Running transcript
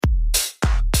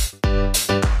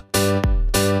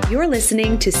You're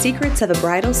listening to Secrets of a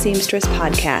Bridal Seamstress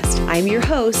podcast. I'm your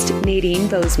host, Nadine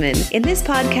Bozeman. In this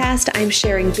podcast, I'm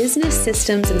sharing business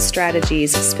systems and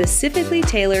strategies specifically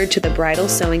tailored to the bridal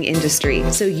sewing industry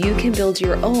so you can build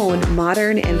your own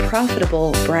modern and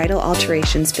profitable bridal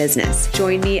alterations business.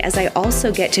 Join me as I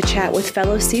also get to chat with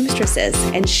fellow seamstresses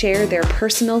and share their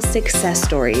personal success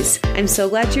stories. I'm so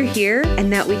glad you're here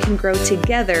and that we can grow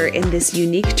together in this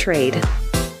unique trade.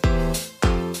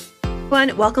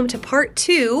 Welcome to part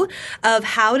 2 of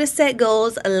how to set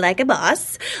goals like a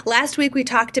boss. Last week we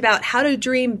talked about how to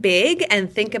dream big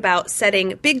and think about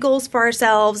setting big goals for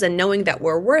ourselves and knowing that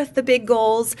we're worth the big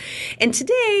goals. And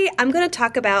today I'm going to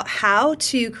talk about how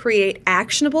to create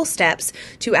actionable steps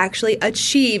to actually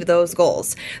achieve those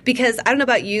goals. Because I don't know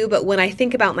about you, but when I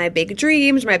think about my big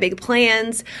dreams, my big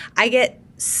plans, I get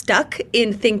stuck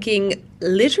in thinking,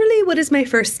 literally, what is my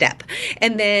first step?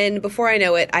 And then before I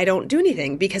know it, I don't do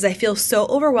anything because I feel so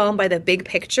overwhelmed by the big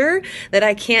picture that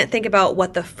I can't think about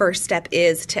what the first step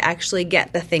is to actually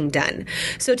get the thing done.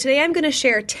 So today I'm going to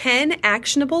share 10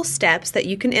 actionable steps that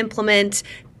you can implement.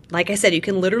 Like I said, you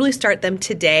can literally start them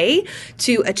today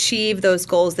to achieve those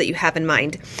goals that you have in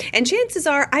mind. And chances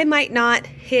are I might not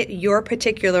hit your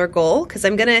particular goal because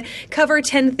I'm going to cover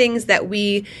 10 things that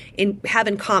we have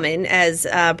in common as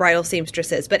bridal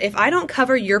seamstresses. But if I don't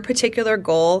cover your particular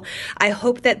goal, I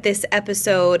hope that this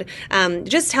episode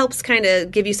just helps kind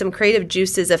of give you some creative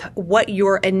juices of what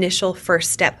your initial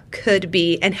first step could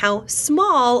be and how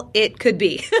small it could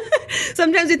be.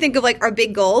 Sometimes we think of like our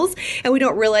big goals and we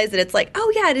don't realize that it's like,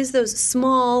 oh yeah, it is those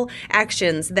small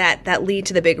actions that lead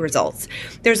to the big results.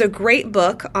 There's a great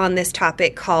book on this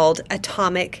topic called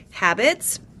Atomic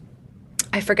Habits.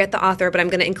 I forget the author, but I'm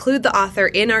going to include the author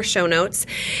in our show notes.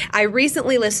 I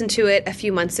recently listened to it a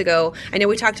few months ago. I know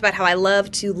we talked about how I love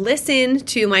to listen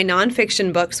to my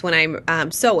nonfiction books when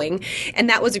I'm sewing, and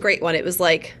that was a great one. It was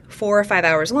like 4 or 5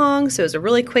 hours long, so it was a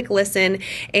really quick listen.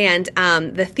 And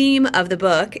the theme of the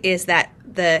book is that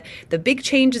the big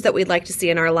changes that we'd like to see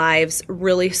in our lives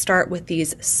really start with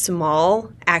these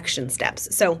small action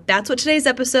steps. So that's what today's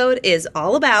episode is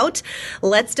all about.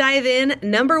 Let's dive in.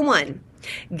 Number 1.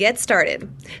 Get started.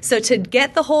 So to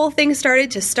get the whole thing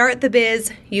started, to start the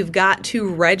biz, you've got to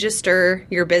register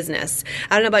your business.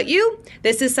 I don't know about you.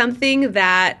 This is something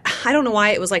that I don't know why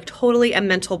it was like totally a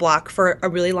mental block for a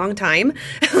really long time.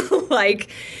 Like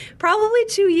probably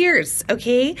 2 years.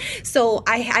 Okay. So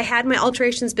I had my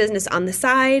alterations business on the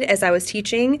side as I was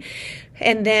teaching.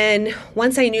 And then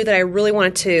once I knew that I really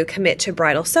wanted to commit to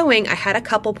bridal sewing, I had a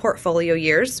couple portfolio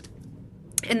years.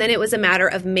 And then it was a matter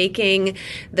of making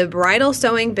the bridal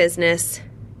sewing business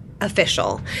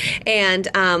official. And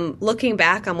looking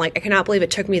back, I'm like, I cannot believe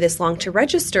it took me this long to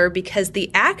register because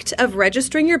the act of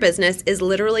registering your business is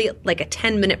literally like a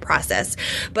 10-minute process.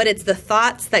 But it's the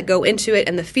thoughts that go into it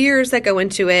and the fears that go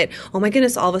into it. Oh my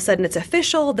goodness, all of a sudden it's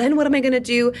official. Then what am I going to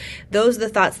do? Those are the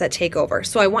thoughts that take over.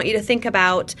 So I want you to think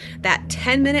about that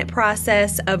 10-minute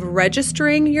process of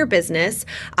registering your business,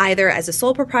 either as a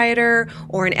sole proprietor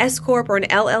or an S Corp or an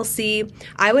LLC.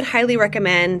 I would highly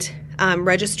recommend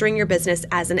registering your business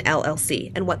as an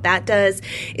LLC. And what that does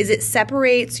is it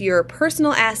separates your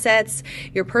personal assets,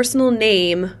 your personal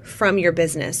name from your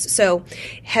business. So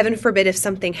heaven forbid if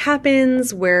something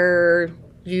happens where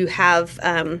you have,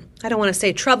 I don't want to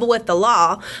say trouble with the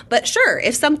law, but sure,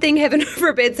 if something, heaven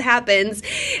forbids, happens,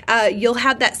 you'll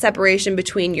have that separation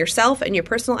between yourself and your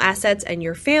personal assets and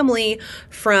your family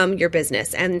from your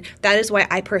business. And that is why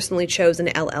I personally chose an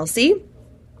LLC.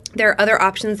 There are other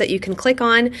options that you can click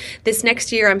on. This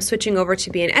next year, I'm switching over to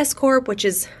be an S Corp, which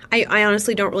is, I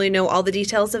honestly don't really know all the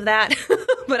details of that,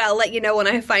 but I'll let you know when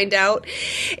I find out.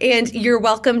 And you're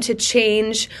welcome to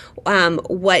change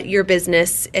what your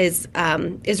business is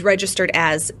registered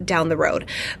as down the road.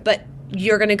 But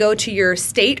you're going to go to your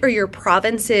state or your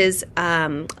province's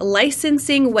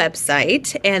licensing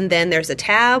website, and then there's a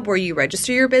tab where you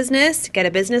register your business, get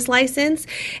a business license,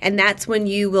 and that's when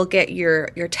you will get your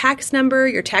tax number,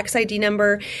 your tax ID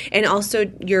number, and also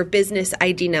your business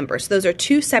ID number. So those are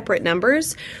 2 separate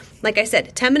numbers. Like I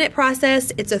said, 10-minute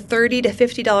process, it's a $30 to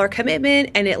 $50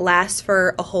 commitment, and it lasts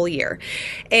for a whole year.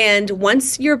 And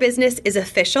once your business is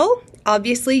official,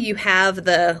 obviously you have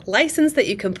the license that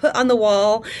you can put on the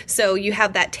wall, so you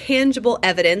have that tangible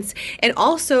evidence. And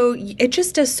also, it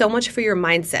just does so much for your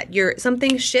mindset.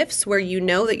 Something shifts where you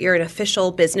know that you're an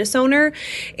official business owner,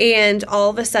 and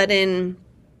all of a sudden,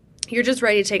 you're just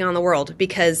ready to take on the world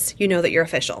because you know that you're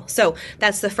official. So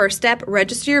that's the first step.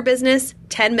 Register your business,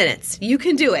 10 minutes. You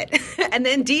can do it. And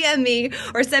then DM me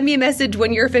or send me a message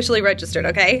when you're officially registered,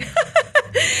 okay?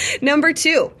 Number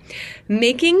 2,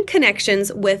 making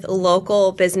connections with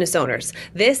local business owners.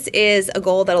 This is a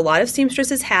goal that a lot of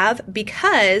seamstresses have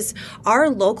because our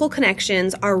local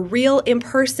connections, our real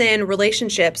in-person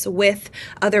relationships with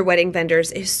other wedding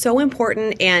vendors is so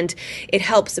important, and it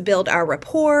helps build our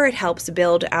rapport. It helps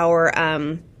build our,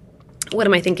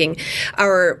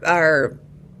 our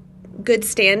good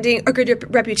standing or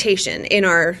good reputation in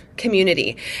our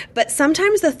community. But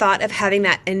sometimes the thought of having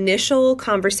that initial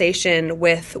conversation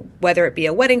with, whether it be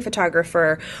a wedding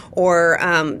photographer or,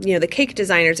 the cake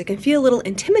designers, it can feel a little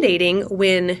intimidating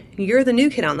when you're the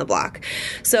new kid on the block.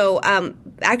 So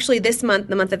actually this month,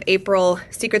 the month of April,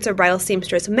 Secrets of Bridal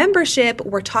Seamstress membership,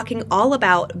 we're talking all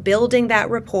about building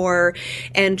that rapport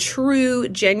and true,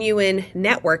 genuine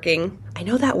networking. I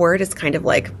know that word is kind of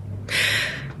like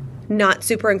not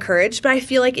super encouraged, but I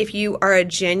feel like if you are a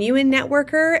genuine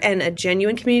networker and a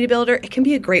genuine community builder, it can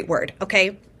be a great word,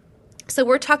 okay? So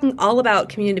we're talking all about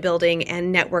community building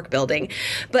and network building.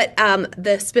 But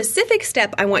the specific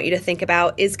step I want you to think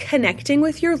about is connecting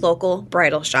with your local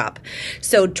bridal shop.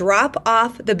 So drop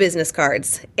off the business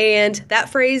cards. And that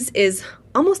phrase is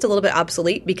almost a little bit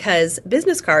obsolete because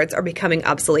business cards are becoming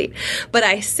obsolete. But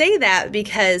I say that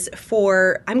because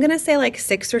for, I'm going to say like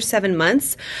 6 or 7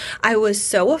 months, I was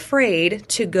so afraid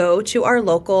to go to our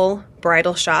local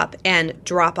bridal shop and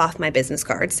drop off my business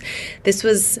cards. This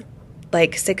was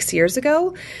like 6 years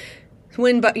ago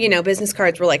when, business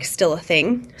cards were like still a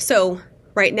thing. So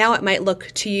right now it might look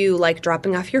to you like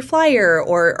dropping off your flyer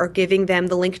or giving them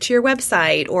the link to your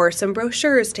website or some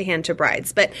brochures to hand to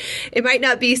brides, but it might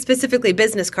not be specifically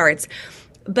business cards.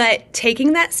 But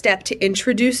taking that step to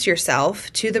introduce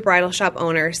yourself to the bridal shop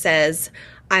owner says,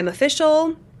 I'm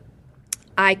official,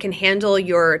 I can handle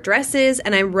your dresses,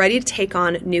 and I'm ready to take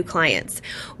on new clients.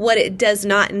 What it does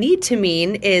not need to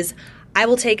mean is I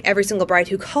will take every single bride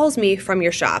who calls me from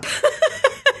your shop.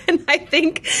 And I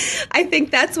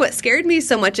think that's what scared me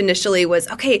so much initially was,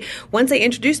 okay, once I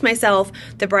introduce myself,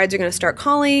 the brides are going to start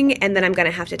calling, and then I'm going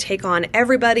to have to take on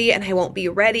everybody, and I won't be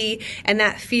ready. And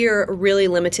that fear really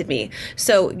limited me.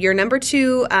 So your number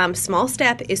 2 small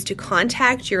step is to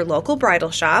contact your local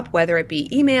bridal shop, whether it be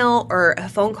email or a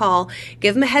phone call.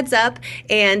 Give them a heads up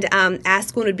and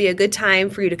ask when would be a good time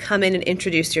for you to come in and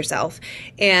introduce yourself.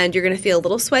 And you're going to feel a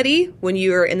little sweaty when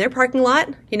you're in their parking lot,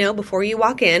 before you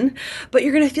walk in, but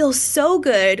you're going to feel so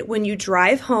good when you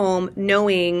drive home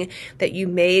knowing that you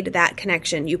made that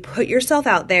connection. You put yourself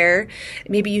out there.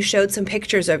 Maybe you showed some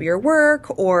pictures of your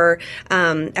work or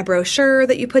a brochure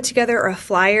that you put together or a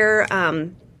flyer.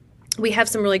 We have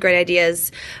some really great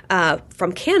ideas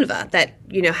from Canva that,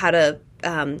 how to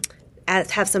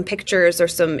have some pictures or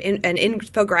an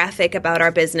infographic about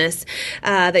our business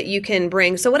that you can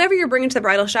bring. So whatever you're bringing to the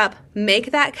bridal shop,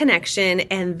 make that connection,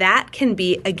 and that can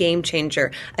be a game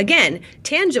changer. Again,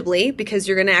 tangibly, because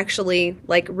you're going to actually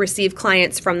receive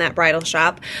clients from that bridal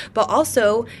shop, but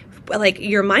also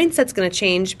your mindset's going to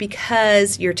change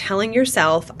because you're telling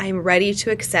yourself, I'm ready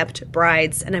to accept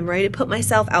brides and I'm ready to put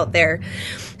myself out there.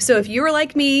 So if you were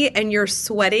like me and you're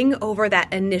sweating over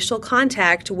that initial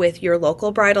contact with your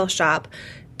local bridal shop,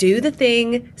 do the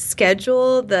thing,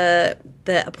 schedule the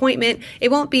appointment. It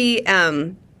won't be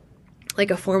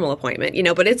like a formal appointment,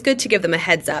 but it's good to give them a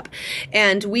heads up.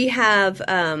 And we have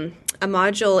a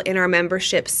module in our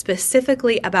membership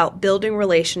specifically about building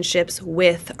relationships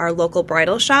with our local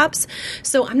bridal shops.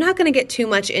 So I'm not going to get too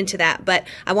much into that, but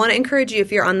I want to encourage you,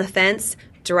 if you're on the fence,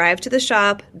 drive to the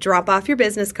shop, drop off your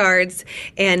business cards,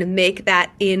 and make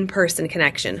that in-person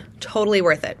connection. Totally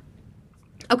worth it.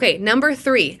 Okay, number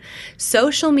 3,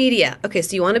 social media. Okay,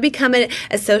 so you want to become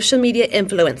a social media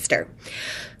influencer.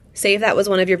 Say if that was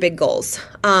one of your big goals.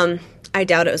 I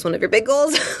doubt it was one of your big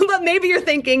goals, but maybe you're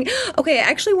thinking, okay, I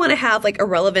actually want to have a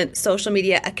relevant social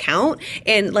media account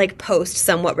and post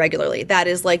somewhat regularly. That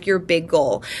is your big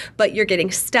goal, but you're getting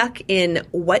stuck in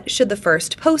what should the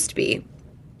first post be.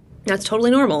 That's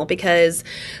totally normal because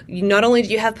not only do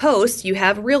you have posts, you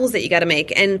have reels that you got to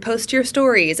make and post to your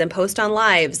stories and post on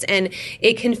lives, and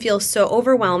it can feel so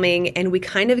overwhelming, and we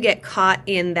kind of get caught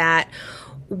in that,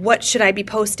 what should I be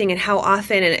posting and how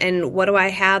often and what do I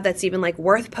have that's even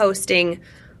worth posting?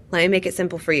 Let me make it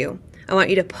simple for you. I want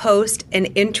you to post an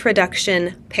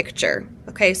introduction picture.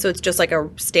 Okay, so it's just like a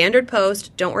standard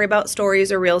post. Don't worry about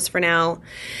stories or reels for now.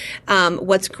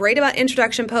 What's great about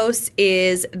introduction posts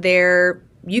is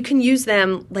you can use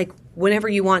them whenever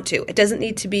you want to. It doesn't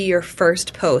need to be your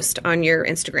first post on your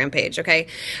Instagram page, okay?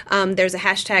 There's a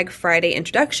hashtag Friday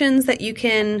introductions that you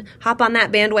can hop on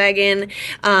that bandwagon.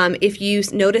 If you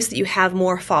notice that you have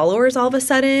more followers all of a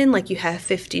sudden, you have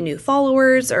 50 new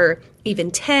followers or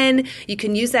even 10. You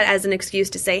can use that as an excuse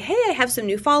to say, hey, I have some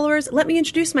new followers. Let me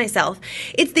introduce myself.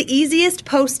 It's the easiest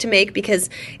post to make because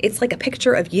it's like a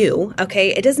picture of you, okay?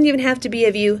 It doesn't even have to be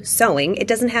of you sewing. It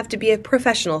doesn't have to be a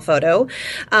professional photo.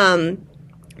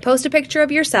 Post a picture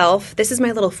of yourself. This is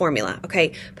my little formula,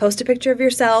 okay? Post a picture of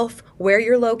yourself, where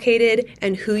you're located,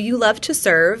 and who you love to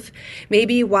serve.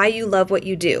 Maybe why you love what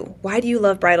you do. Why do you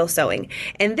love bridal sewing?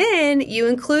 And then you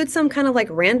include some kind of like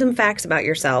random facts about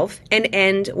yourself and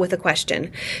end with a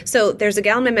question. So there's a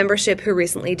gal in my membership who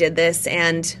recently did this,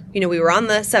 and we were on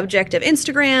the subject of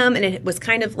Instagram, and it was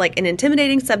kind of like an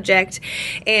intimidating subject,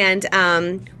 and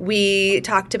we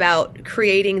talked about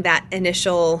creating that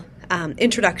initial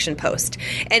introduction post.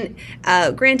 And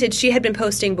granted, she had been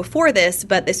posting before this,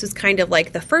 but this was kind of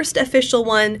like the first official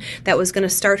one that was going to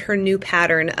start her new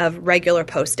pattern of regular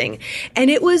posting. And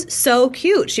it was so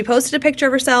cute. She posted a picture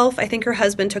of herself. I think her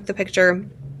husband took the picture.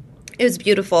 It was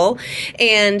beautiful,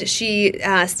 and she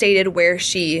stated where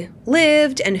she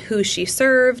lived and who she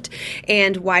served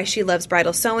and why she loves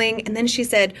bridal sewing. And then she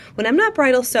said, when I'm not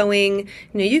bridal sewing,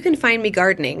 you can find me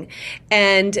gardening.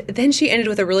 And then she ended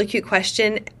with a really cute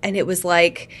question, and it was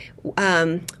like,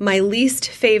 my least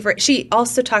favorite, she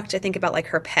also talked, I think, about like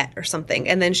her pet or something.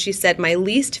 And then she said, my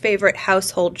least favorite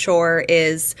household chore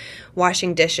is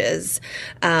washing dishes.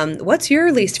 What's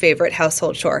your least favorite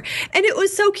household chore? And it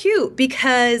was so cute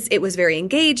because it was very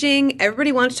engaging.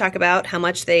 Everybody wanted to talk about how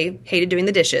much they hated doing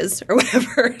the dishes or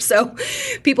whatever. So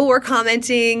people were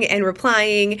commenting and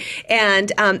replying,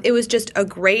 and it was just a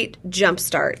great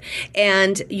jumpstart.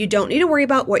 And you don't need to worry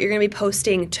about what you're going to be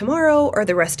posting tomorrow or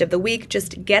the rest of the week.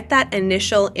 Just get that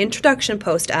initial introduction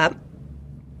post up,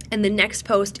 and the next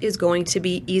post is going to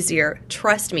be easier.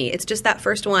 Trust me, it's just that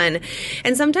first one.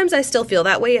 And sometimes I still feel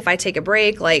that way if I take a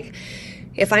break, like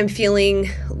if I'm feeling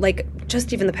like,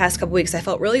 just even the past couple weeks, I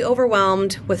felt really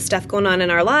overwhelmed with stuff going on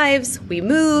in our lives. We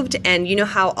moved, and you know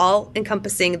how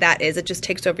all-encompassing that is. It just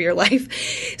takes over your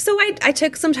life. So I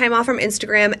took some time off from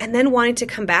Instagram, and then wanting to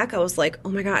come back, I was like, oh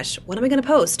my gosh, what am I going to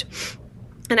post?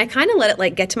 And I kind of let it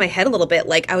like get to my head a little bit.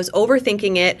 Like I was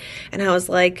overthinking it, and I was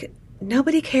like,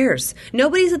 nobody cares.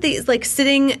 Nobody's at the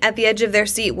sitting at the edge of their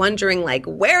seat wondering like,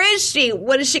 where is she?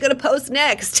 What is she going to post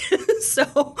next? So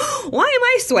why am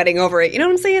I sweating over it? You know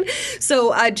what I'm saying?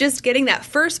 So just getting that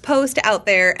first post out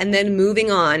there and then moving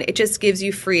on, it just gives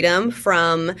you freedom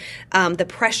from the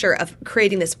pressure of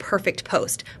creating this perfect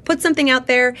post. Put something out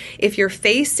there. If your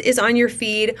face is on your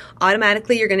feed,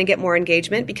 automatically you're going to get more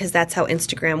engagement because that's how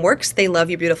Instagram works. They love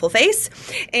your beautiful face.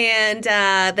 And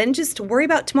then just worry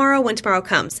about tomorrow when tomorrow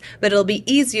comes. But it'll be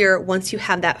easier once you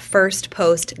have that first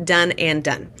post done and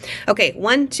done. Okay,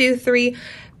 1, 2, 3.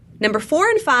 Number 4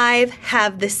 and 5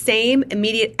 have the same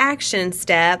immediate action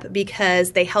step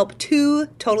because they help two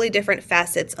totally different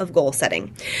facets of goal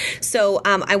setting. So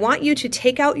I want you to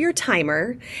take out your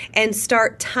timer and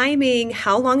start timing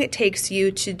how long it takes you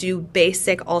to do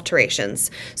basic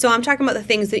alterations. So I'm talking about the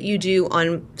things that you do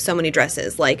on so many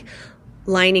dresses, like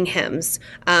lining hems,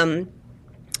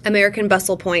 American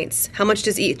bustle points. How much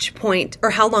does each point,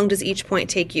 or how long does each point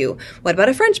take you? What about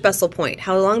a French bustle point?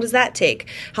 How long does that take?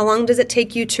 How long does it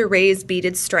take you to raise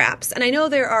beaded straps? And I know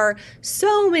there are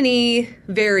so many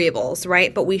variables,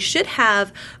 right? But we should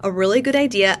have a really good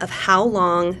idea of how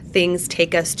long things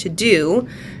take us to do.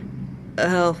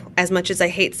 Oh, as much as I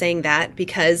hate saying that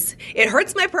because it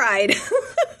hurts my pride.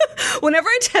 Whenever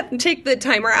I take the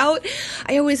timer out,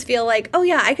 I always feel like, oh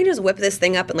yeah, I can just whip this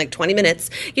thing up in like 20 minutes,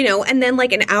 and then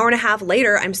like an hour and a half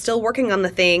later, I'm still working on the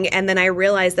thing. And then I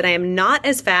realize that I am not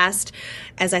as fast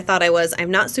as I thought I was.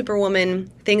 I'm not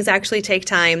Superwoman. Things actually take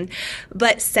time.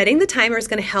 But setting the timer is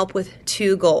going to help with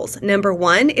two goals. Number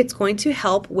one, it's going to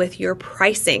help with your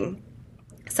pricing.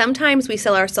 Sometimes we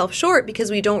sell ourselves short because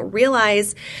we don't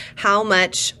realize how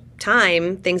much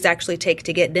time things actually take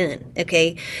to get done,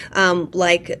 okay?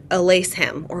 Like a lace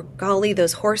hem, or golly,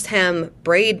 those horse hem,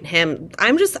 braid hem.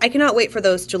 I cannot wait for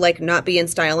those to like not be in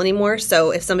style anymore. So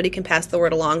if somebody can pass the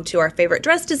word along to our favorite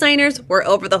dress designers, we're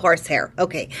over the horsehair.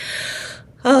 Okay.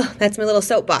 Oh, that's my little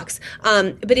soapbox.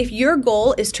 But if your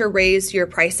goal is to raise your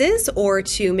prices or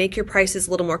to make your prices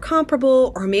a little more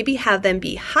comparable, or maybe have them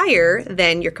be higher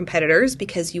than your competitors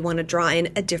because you want to draw in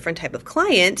a different type of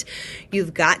client,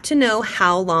 you've got to know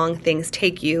how long things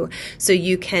take you so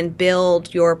you can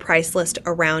build your price list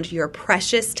around your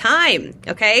precious time,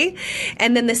 okay?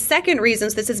 And then the second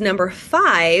reason, so this is number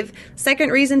 5,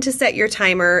 second reason to set your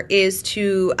timer is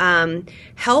to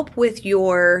help with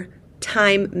your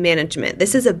time management.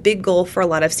 This is a big goal for a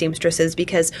lot of seamstresses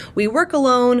because we work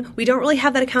alone. We don't really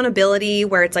have that accountability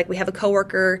where it's like we have a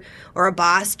coworker or a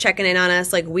boss checking in on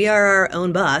us. Like we are our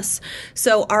own boss.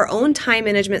 So our own time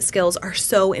management skills are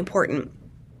so important.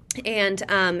 And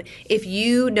if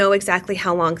you know exactly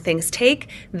how long things take,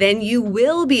 then you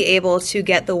will be able to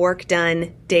get the work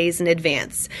done days in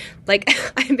advance. Like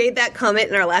I made that comment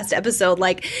in our last episode,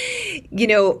 like, you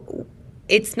know,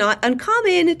 it's not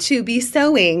uncommon to be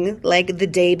sewing like the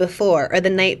day before or the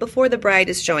night before the bride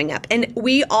is showing up. And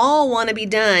we all want to be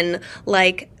done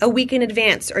like a week in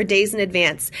advance or days in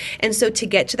advance. And so to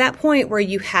get to that point where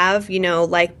you have, you know,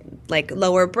 like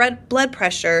lower blood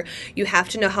pressure, you have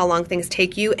to know how long things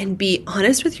take you and be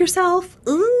honest with yourself.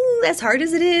 Ooh, as hard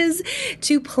as it is,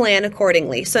 to plan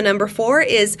accordingly. So number 4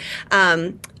 is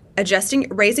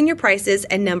raising your prices,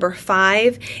 and number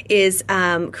 5 is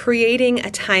creating a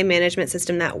time management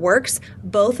system that works.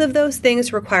 Both of those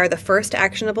things require the first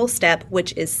actionable step,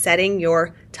 which is setting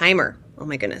your timer. Oh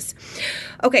my goodness.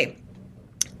 Okay,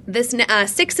 this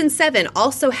 6 and 7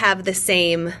 also have the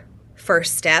same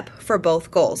first step for both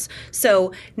goals.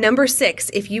 So number 6,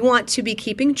 if you want to be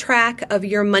keeping track of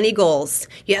your money goals,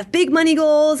 you have big money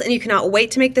goals and you cannot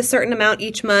wait to make this certain amount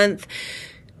each month,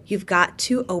 you've got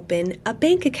to open a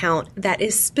bank account that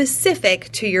is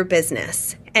specific to your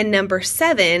business. And number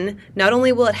 7, not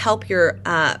only will it help your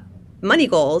money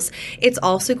goals, it's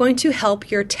also going to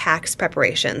help your tax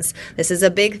preparations. This is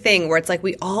a big thing where it's like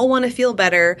we all want to feel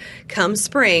better come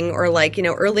spring, or like, you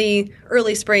know, early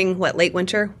spring, late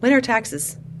winter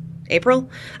taxes.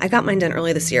 April? I got mine done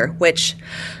early this year, which,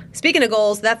 speaking of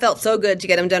goals, that felt so good to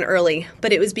get them done early.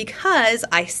 But it was because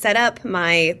I set up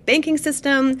my banking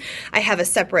system. I have a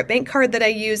separate bank card that I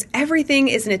use. Everything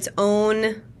is in its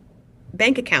own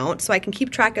bank account, so I can keep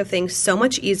track of things so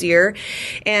much easier.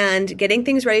 And getting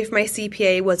things ready for my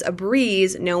CPA was a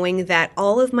breeze, knowing that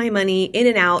all of my money in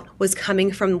and out was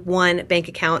coming from one bank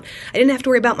account. I didn't have to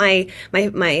worry about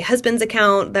my husband's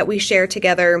account that we share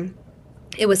together.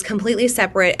 It was completely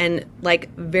separate and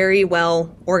like very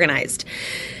well organized.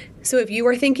 So if you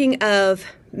are thinking of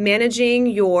managing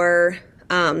your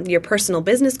personal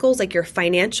business goals, like your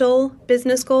financial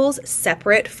business goals,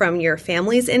 separate from your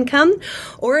family's income,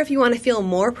 or if you want to feel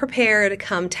more prepared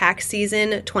come tax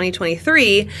season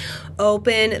 2023,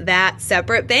 open that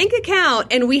separate bank account.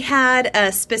 And we had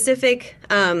a specific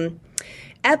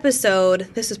episode,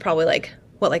 this is probably like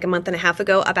a month and a half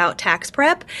ago, about tax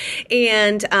prep.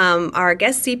 And our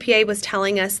guest CPA was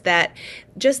telling us that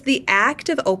just the act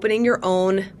of opening your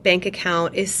own bank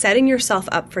account is setting yourself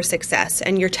up for success.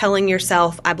 And you're telling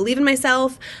yourself, I believe in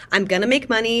myself, I'm going to make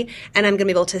money, and I'm going to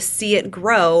be able to see it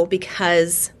grow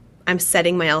because I'm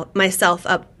setting myself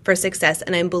up for success,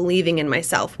 and I'm believing in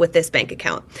myself with this bank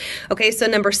account. Okay, so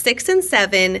number 6 and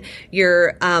 7,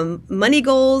 your money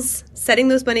goals, setting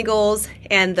those money goals,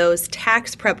 and those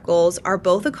tax prep goals are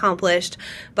both accomplished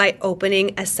by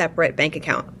opening a separate bank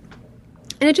account.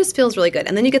 And it just feels really good.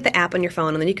 And then you get the app on your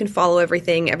phone, and then you can follow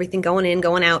everything going in,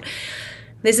 going out.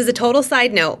 This is a total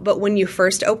side note, but when you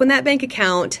first open that bank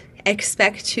account,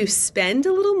 expect to spend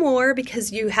a little more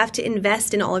because you have to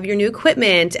invest in all of your new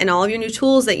equipment and all of your new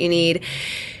tools that you need.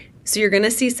 So you're going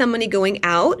to see some money going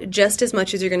out just as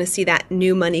much as you're going to see that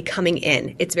new money coming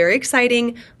in. It's very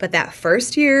exciting, but that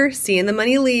first year, seeing the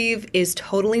money leave is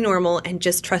totally normal, and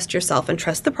just trust yourself and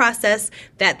trust the process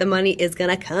that the money is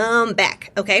going to come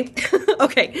back. Okay?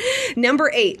 Okay.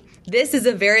 Number 8. This is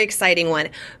a very exciting one.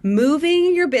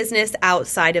 Moving your business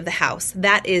outside of the house.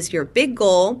 That is your big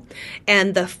goal.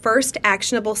 And the first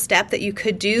actionable step that you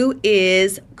could do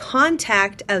is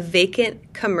contact a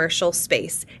vacant commercial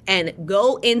space and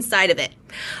go inside of it.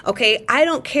 Okay, I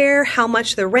don't care how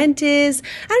much the rent is.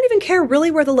 I don't even care really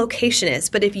where the location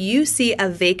is. But if you see a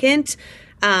vacant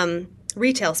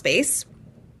retail space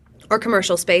or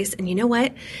commercial space, and you know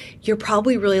what? You're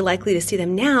probably really likely to see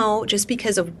them now just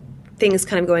because of things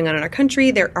kind of going on in our country.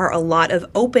 There are a lot of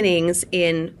openings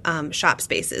in shop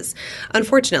spaces,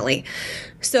 unfortunately.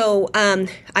 So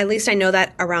at least I know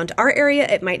that around our area,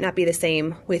 it might not be the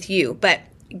same with you, but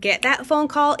get that phone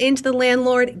call into the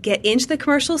landlord, get into the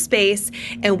commercial space,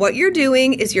 and what you're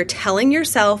doing is you're telling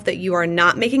yourself that you are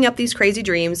not making up these crazy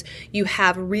dreams. You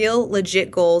have real, legit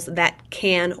goals that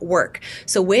can work.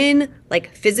 So when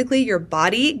like physically your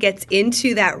body gets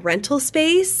into that rental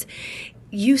space,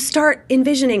 you start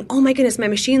envisioning, oh my goodness, my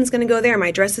machine's going to go there.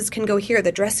 My dresses can go here.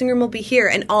 The dressing room will be here.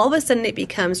 And all of a sudden it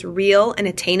becomes real and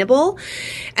attainable.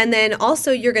 And then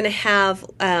also you're going to have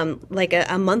like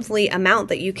a monthly amount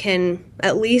that you can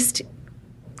at least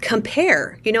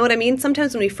compare. You know what I mean?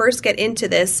 Sometimes when we first get into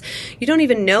this, you don't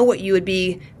even know what you would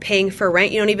be paying for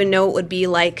rent. You don't even know what would be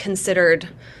like considered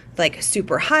like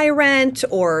super high rent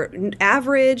or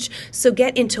average. So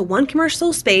get into one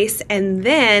commercial space, and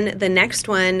then the next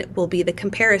one will be the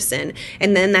comparison.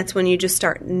 And then that's when you just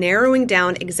start narrowing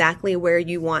down exactly where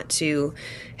you want to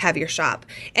have your shop.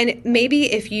 And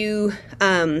maybe if you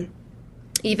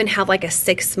even have like a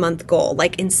 6-month goal,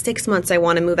 like in 6 months I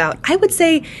want to move out, I would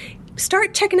say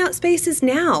start checking out spaces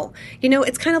now.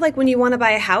 It's kind of like when you want to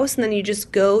buy a house and then you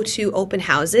just go to open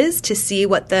houses to see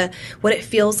what it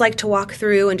feels like to walk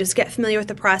through and just get familiar with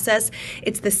the process.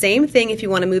 It's the same thing if you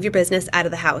want to move your business out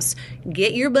of the house.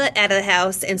 Get your butt out of the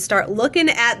house and start looking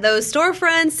at those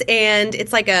storefronts, and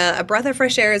it's like a breath of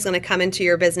fresh air is going to come into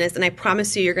your business, and I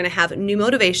promise you're going to have new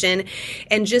motivation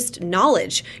and just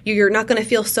knowledge. You're not going to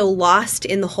feel so lost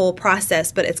in the whole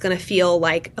process, but it's going to feel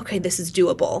like, okay, this is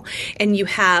doable, and you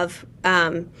have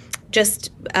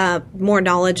just more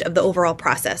knowledge of the overall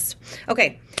process.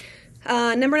 Okay,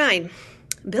 number 9,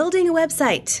 building a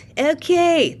website.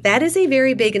 Okay, that is a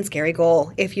very big and scary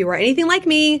goal. If you are anything like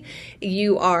me,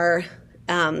 you are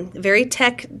very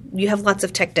tech, you have lots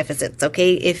of tech deficits,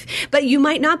 okay? But you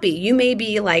might not be. You may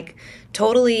be like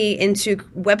totally into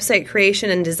website creation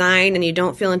and design, and you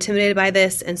don't feel intimidated by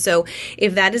this. And so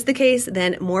if that is the case,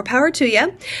 then more power to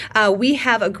you. We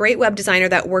have a great web designer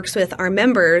that works with our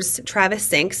members, Travis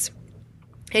Sinks.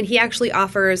 And he actually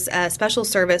offers a special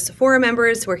service for our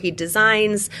members where he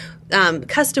designs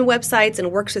custom websites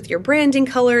and works with your branding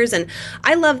colors. And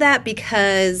I love that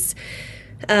because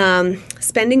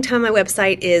spending time on my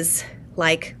website is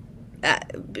like,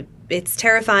 it's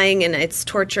terrifying and it's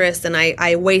torturous, and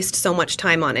I waste so much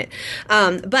time on it.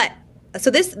 So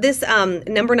this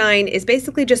number 9 is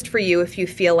basically just for you if you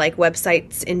feel like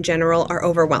websites in general are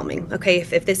overwhelming. Okay,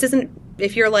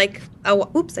 if you're like, oh,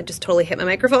 oops, I just totally hit my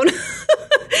microphone.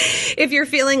 If you're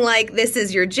feeling like this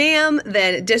is your jam,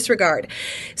 then disregard.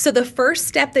 So the first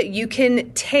step that you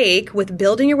can take with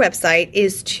building your website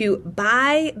is to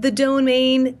buy the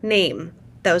domain name.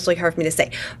 That was really hard for me to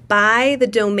say. Buy the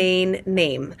domain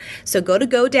name. So go to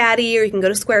GoDaddy, or you can go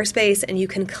to Squarespace, and you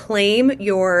can claim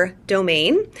your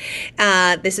domain.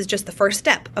 This is just the first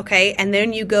step, okay? And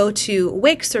then you go to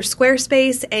Wix or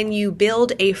Squarespace and you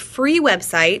build a free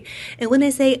website. And when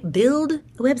I say build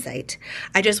a website,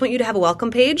 I just want you to have a welcome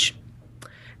page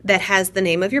that has the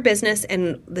name of your business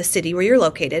and the city where you're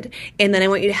located. And then I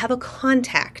want you to have a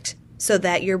contact so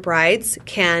that your brides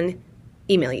can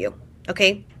email you.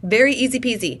 Okay, very easy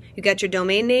peasy. You got your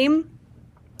domain name.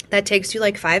 That takes you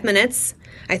like 5 minutes.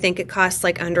 I think it costs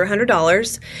like under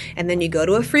 $100. And then you go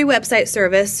to a free website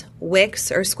service,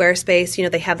 Wix or Squarespace.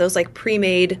 They have those like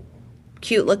pre-made,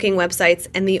 cute looking websites.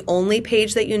 And the only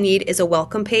page that you need is a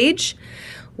welcome page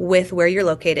with where you're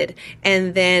located.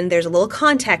 And then there's a little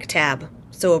contact tab,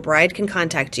 so a bride can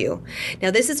contact you.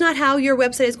 Now, this is not how your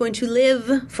website is going to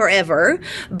live forever,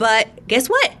 but guess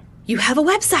what? You have a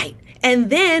website.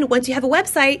 And then once you have a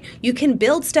website, you can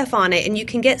build stuff on it, and you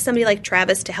can get somebody like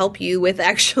Travis to help you with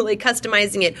actually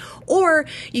customizing it. Or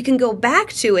you can go back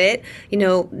to it,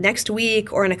 next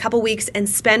week or in a couple weeks and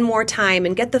spend more time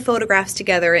and get the photographs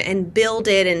together and build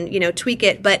it and, tweak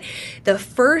it. But the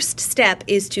first step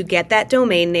is to get that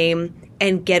domain name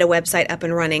and get a website up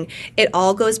and running. It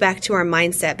all goes back to our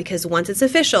mindset, because once it's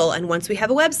official and once we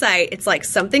have a website, it's like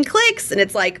something clicks and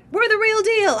it's like, we're the real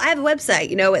deal. I have a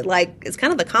website. It's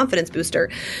kind of a confidence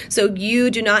booster. So you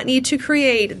do not need to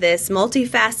create this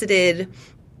multifaceted,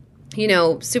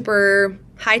 super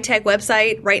high-tech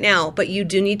website right now, but you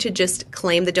do need to just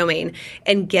claim the domain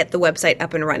and get the website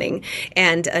up and running.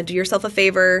 And do yourself a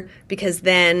favor, because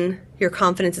then your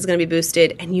confidence is going to be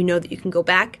boosted and you know that you can go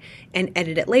back and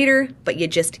edit it later, but you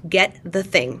just get the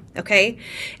thing, okay?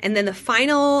 And then the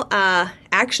final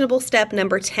actionable step,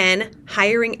 number 10,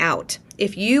 hiring out.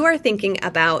 If you are thinking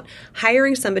about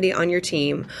hiring somebody on your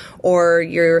team, or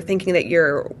you're thinking that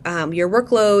your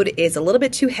workload is a little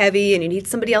bit too heavy and you need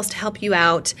somebody else to help you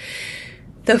out,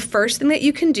 the first thing that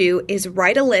you can do is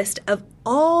write a list of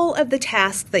all of the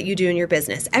tasks that you do in your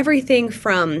business. Everything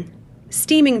from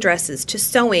steaming dresses to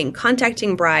sewing,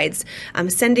 contacting brides,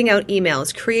 sending out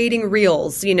emails, creating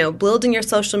reels, building your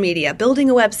social media,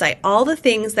 building a website, all the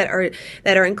things that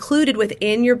are included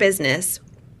within your business.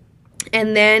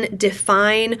 And then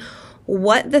define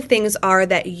what the things are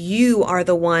that you are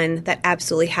the one that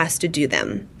absolutely has to do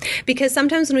them. Because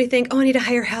sometimes when we think, oh, I need to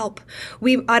hire help,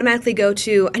 we automatically go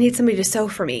to, I need somebody to sew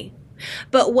for me.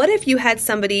 But what if you had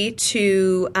somebody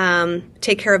to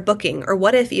take care of booking? Or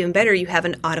what if, even better, you have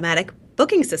an automatic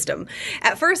booking system.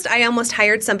 At first, I almost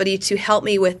hired somebody to help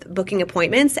me with booking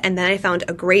appointments, and then I found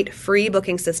a great free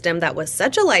booking system that was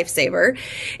such a lifesaver.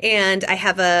 And I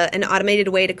have an automated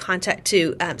way to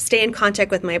stay in contact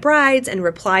with my brides and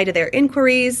reply to their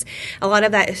inquiries. A lot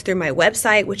of that is through my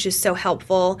website, which is so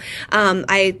helpful.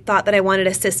 I thought that I wanted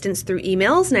assistance through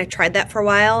emails, and I tried that for a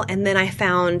while, and then I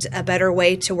found a better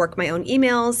way to work my own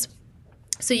emails.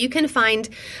 So you can find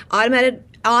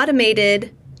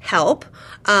automated help,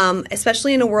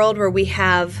 especially in a world where we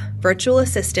have virtual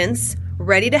assistants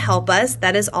ready to help us.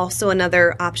 That is also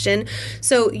another option.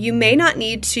 So you may not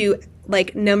need to,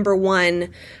 number one,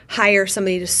 hire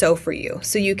somebody to sew for you.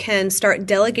 So you can start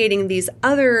delegating these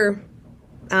other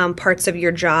parts of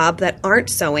your job that aren't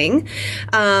sewing.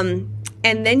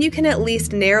 And then you can at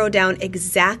least narrow down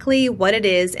exactly what it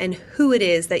is and who it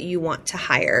is that you want to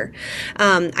hire.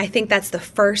 I think that's the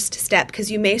first step, because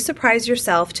you may surprise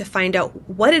yourself to find out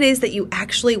what it is that you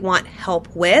actually want help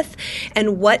with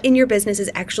and what in your business is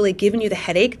actually giving you the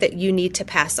headache that you need to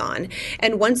pass on.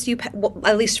 And once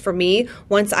at least for me,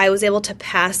 once I was able to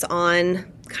pass on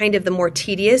kind of the more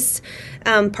tedious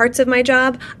parts of my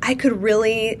job, I could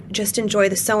really just enjoy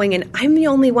the sewing. And I'm the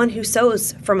only one who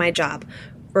sews for my job.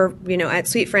 Or, at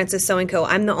Sweet Francis Sewing Co.,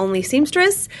 I'm the only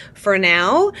seamstress for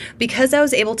now because I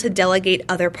was able to delegate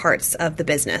other parts of the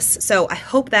business. So I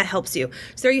hope that helps you.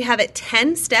 So there you have it,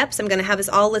 10 steps. I'm going to have this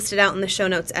all listed out in the show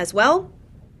notes as well.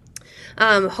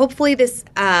 Hopefully this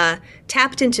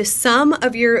tapped into some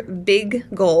of your big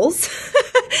goals.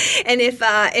 And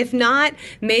if not,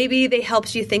 maybe they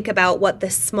helped you think about what the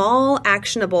small,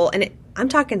 actionable, and I'm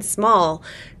talking small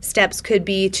steps could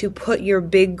be to put your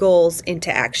big goals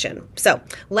into action. So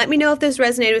let me know if this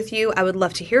resonated with you. I would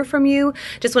love to hear from you.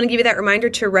 Just want to give you that reminder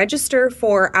to register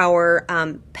for our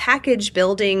package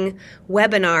building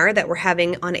webinar that we're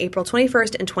having on April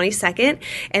 21st and 22nd.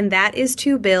 And that is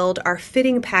to build our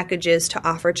fitting packages to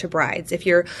offer to brides. If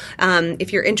you're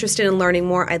interested in learning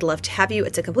more, I'd love to have you.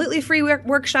 It's a completely free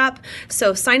workshop.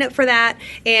 So sign up for that.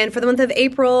 And for the month of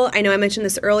April, I know I mentioned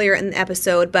this earlier in the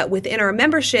episode, but within our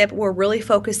membership, we're really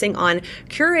focusing on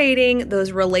curating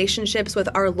those relationships with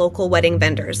our local wedding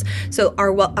vendors. So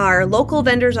our local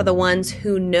vendors are the ones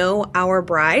who know our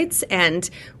brides, and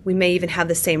we may even have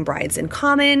the same brides in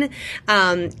common.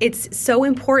 It's so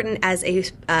important as a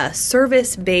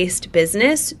service-based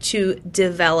business to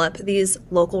develop these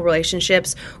local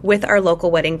relationships with our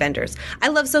local wedding vendors. I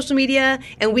love social media,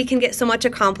 and we can get so much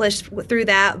accomplished through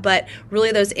that, but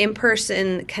really those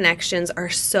in-person connections are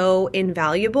so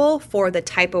invaluable for the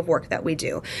type of work that we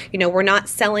do. We're not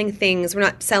selling things, we're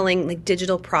not selling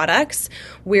digital products,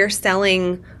 we're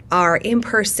selling our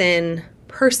in-person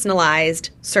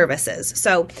personalized services.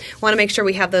 So want to make sure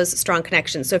we have those strong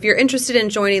connections. So if you're interested in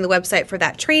joining the website for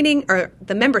that training, or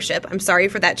the membership,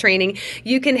 for that training,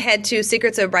 you can head to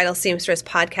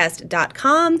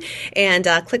secretsofbridalseamstresspodcast.com and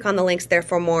click on the links there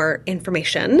for more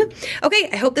information. Okay,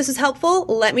 I hope this is helpful.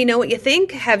 Let me know what you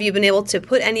think. Have you been able to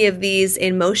put any of these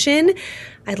in motion?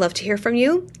 I'd love to hear from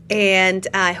you, and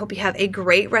I hope you have a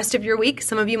great rest of your week.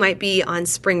 Some of you might be on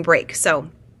spring break,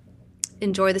 so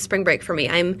enjoy the spring break for me.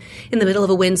 I'm in the middle of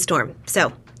a windstorm.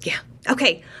 So, yeah.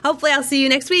 Okay. Hopefully I'll see you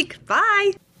next week.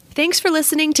 Bye. Thanks for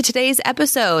listening to today's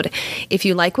episode. If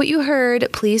you like what you heard,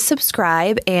 please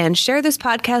subscribe and share this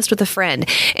podcast with a friend.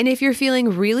 And if you're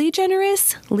feeling really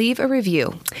generous, leave a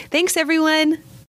review. Thanks, everyone.